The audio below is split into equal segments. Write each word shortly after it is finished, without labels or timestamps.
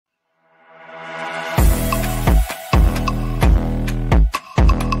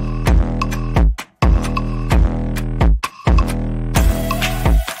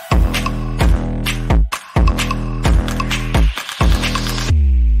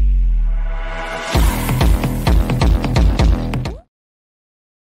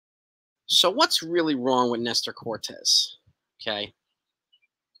So what's really wrong with Nestor Cortes? Okay.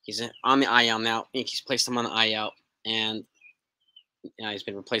 He's on the IL now. Yankees placed him on the IL, and he's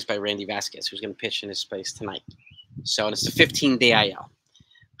been replaced by Randy Vasquez, who's going to pitch in his place tonight. So it's a 15-day IL.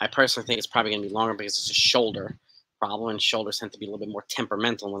 I personally think it's probably going to be longer because it's a shoulder problem, and shoulders tend to be a little bit more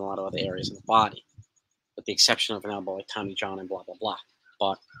temperamental than a lot of other areas of the body, with the exception of an elbow like Tommy John and blah, blah, blah.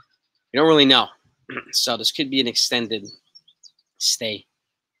 But you don't really know. So this could be an extended stay,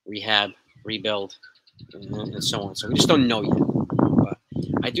 rehab, rebuild, and so on. So we just don't know yet. But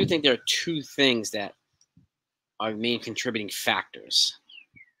I do think there are two things that are main contributing factors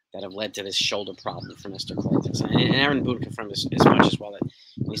that have led to this shoulder problem for Nestor Cortes. And Aaron Boone confirmed this as much as well, that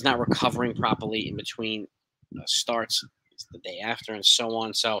he's not recovering properly in between starts. It's the day after and so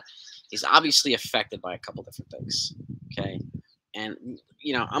on. So he's obviously affected by a couple different things. Okay. And,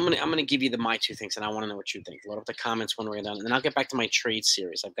 you know, I'm gonna give you my two things, and I want to know what you think. Load up the comments when we're done, and then I'll get back to my trade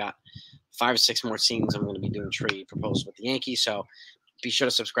series. I've got 5 or 6 more scenes I'm going to be doing trade proposals with the Yankees, so be sure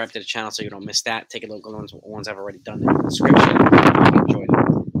to subscribe to the channel so you don't miss that. Take a look at the ones I've already done in the description. If you enjoyed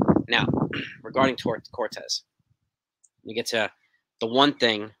it. Now, regarding Cortes, you get to the one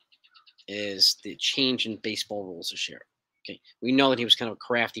thing is the change in baseball rules this year. Okay, we know that he was kind of a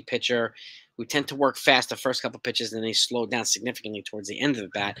crafty pitcher who tend to work fast the first couple pitches, and then they slowed down significantly towards the end of the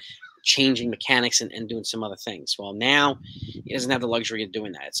bat, changing mechanics and doing some other things. Well, now he doesn't have the luxury of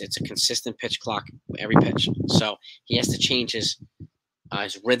doing that. It's a consistent pitch clock every pitch, so he has to change his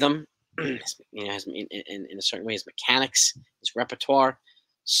rhythm, in a certain way, his mechanics, his repertoire.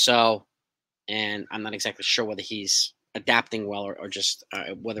 So, and I'm not exactly sure whether he's adapting well or just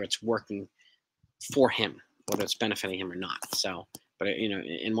whether it's working for him, whether it's benefiting him or not. So, but you know,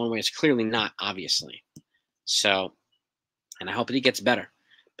 in one way, it's clearly not, obviously. So, and I hope that he gets better.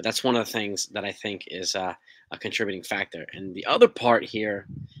 But that's one of the things that I think is a contributing factor. And the other part here,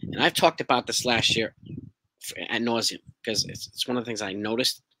 and I've talked about this last year ad nauseum, because it's one of the things I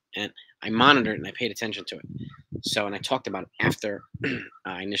noticed and I monitored and I paid attention to it. So, and I talked about it after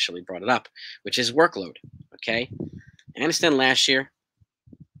I initially brought it up, which is workload. Okay, I understand last year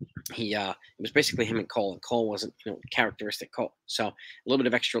it was basically him and Cole wasn't, you know, characteristic Cole. So a little bit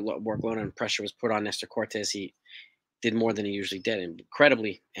of extra workload and pressure was put on Nestor Cortes. He did more than he usually did,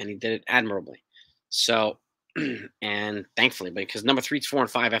 incredibly, and he did it admirably. So, and thankfully, because number 3, 4,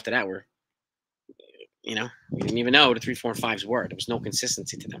 and 5 after that were, you know, we didn't even know the 3, 4, and 5s were. There was no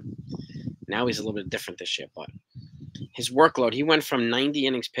consistency to them. Now he's a little bit different this year, but his workload, he went from 90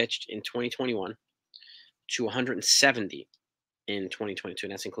 innings pitched in 2021 to 170 in 2022,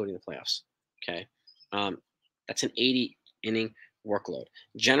 and that's including the playoffs. Okay, that's an 80-inning workload.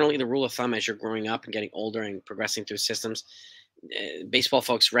 Generally, the rule of thumb as you're growing up and getting older and progressing through systems, baseball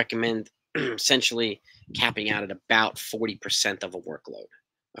folks recommend essentially capping out at about 40% of a workload.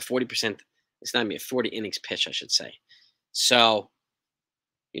 A 40%, it's not a 40 innings pitch, I should say. So,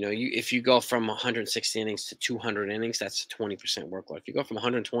 you know, if you go from 160 innings to 200 innings, that's a 20% workload. If you go from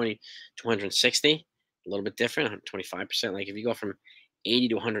 120 to 160, a little bit different, 125%. Like if you go from 80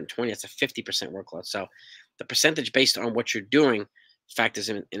 to 120, that's a 50% workload. So the percentage based on what you're doing factors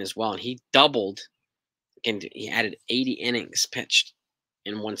in as well. And he doubled, again, he added 80 innings pitched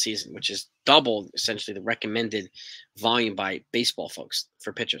in one season, which is doubled essentially the recommended volume by baseball folks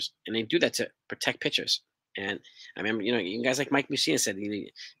for pitchers. And they do that to protect pitchers. And I remember, you know, you guys like Mike Mussina said,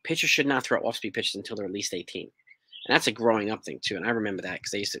 pitchers should not throw off-speed pitches until they're at least 18. And that's a growing up thing too. And I remember that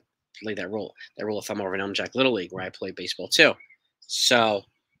because I used to play that rule of thumb over in Elm Jack Little League where I played baseball too. So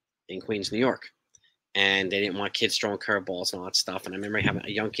in Queens, New York. And they didn't want kids throwing curveballs and all that stuff. And I remember having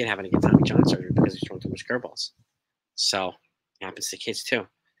a young kid having to get Tommy John surgery because he's throwing too much curveballs. So it happens to kids too,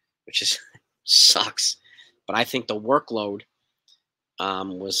 which is sucks. But I think the workload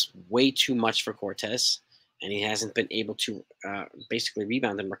was way too much for Cortes, and he hasn't been able to basically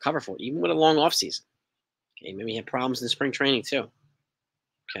rebound and recover for it, even with a long offseason. Okay, maybe he had problems in spring training too.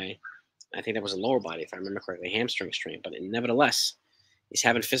 Okay, I think that was a lower body, if I remember correctly, hamstring strain. But nevertheless, he's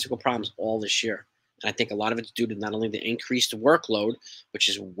having physical problems all this year. And I think a lot of it's due to not only the increased workload, which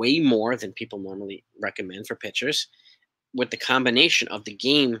is way more than people normally recommend for pitchers, with the combination of the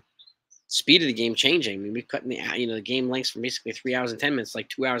game, speed of the game changing. I mean, we're cutting the game lengths from basically 3 hours and 10 minutes, like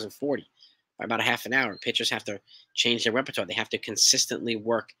 2 hours and 40, by about a half an hour. Pitchers have to change their repertoire. They have to consistently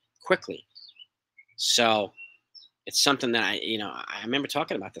work quickly. So it's something that I remember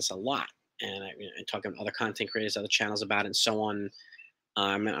talking about this a lot, and talking to other content creators, other channels about it, and so on.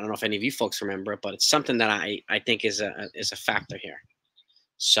 I don't know if any of you folks remember it, but it's something that I think is a factor here.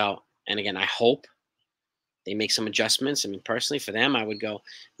 So, and again, I hope they make some adjustments. I mean, personally, for them, I would go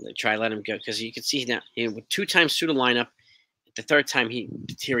try to let him go, because you can see now with 2 times through the lineup, The third time he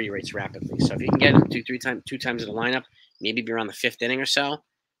deteriorates rapidly. So if you can get him two times in the lineup, maybe be around the 5th inning or so,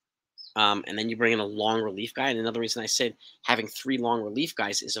 and then you bring in a long relief guy. And another reason I said having 3 long relief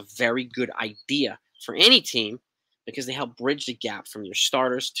guys is a very good idea for any team because they help bridge the gap from your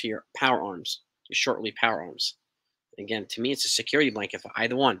starters to your power arms, your short relief power arms. Again, to me, it's a security blanket for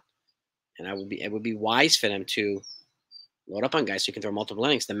either one. And it would be wise for them to load up on guys so you can throw multiple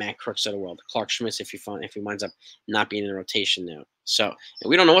innings. The Matt Crooks of the world, Clark Schmitz, if he winds up not being in the rotation now. So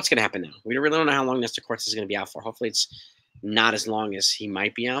we don't know what's going to happen now. We really don't know how long Nestor Cortes is going to be out for. Hopefully, it's not as long as he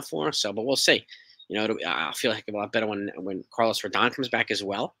might be out for. So, but we'll see. You know, I'll feel like a lot better when Carlos Rodon comes back as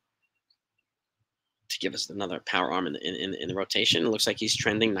well to give us another power arm in the rotation. It looks like he's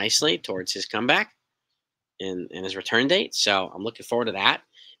trending nicely towards his comeback and his return date. So I'm looking forward to that.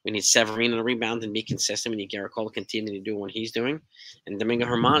 We need Severino to rebound and be consistent. We need Garrett Cole to continue to do what he's doing. And Domingo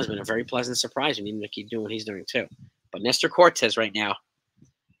Germán has been a very pleasant surprise. We need him to keep doing what he's doing too. But Nestor Cortes right now,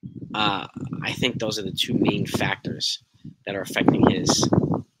 I think those are the 2 main factors that are affecting his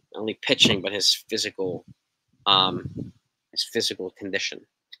not only pitching but his physical condition.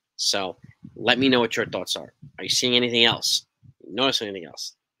 So let me know what your thoughts are. Are you seeing anything else? Notice anything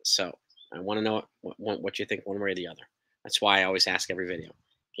else? So I want to know what you think one way or the other. That's why I always ask every video.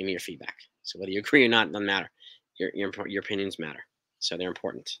 Give me your feedback. So whether you agree or not, doesn't matter. Your opinions matter. So they're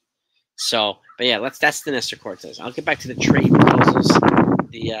important. So, but yeah, that's the Nestor Cortes. I'll get back to the trade proposals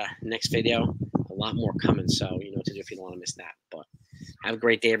the next video. A lot more coming, so you know what to do if you don't want to miss that. But have a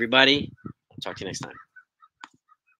great day, everybody. I'll talk to you next time.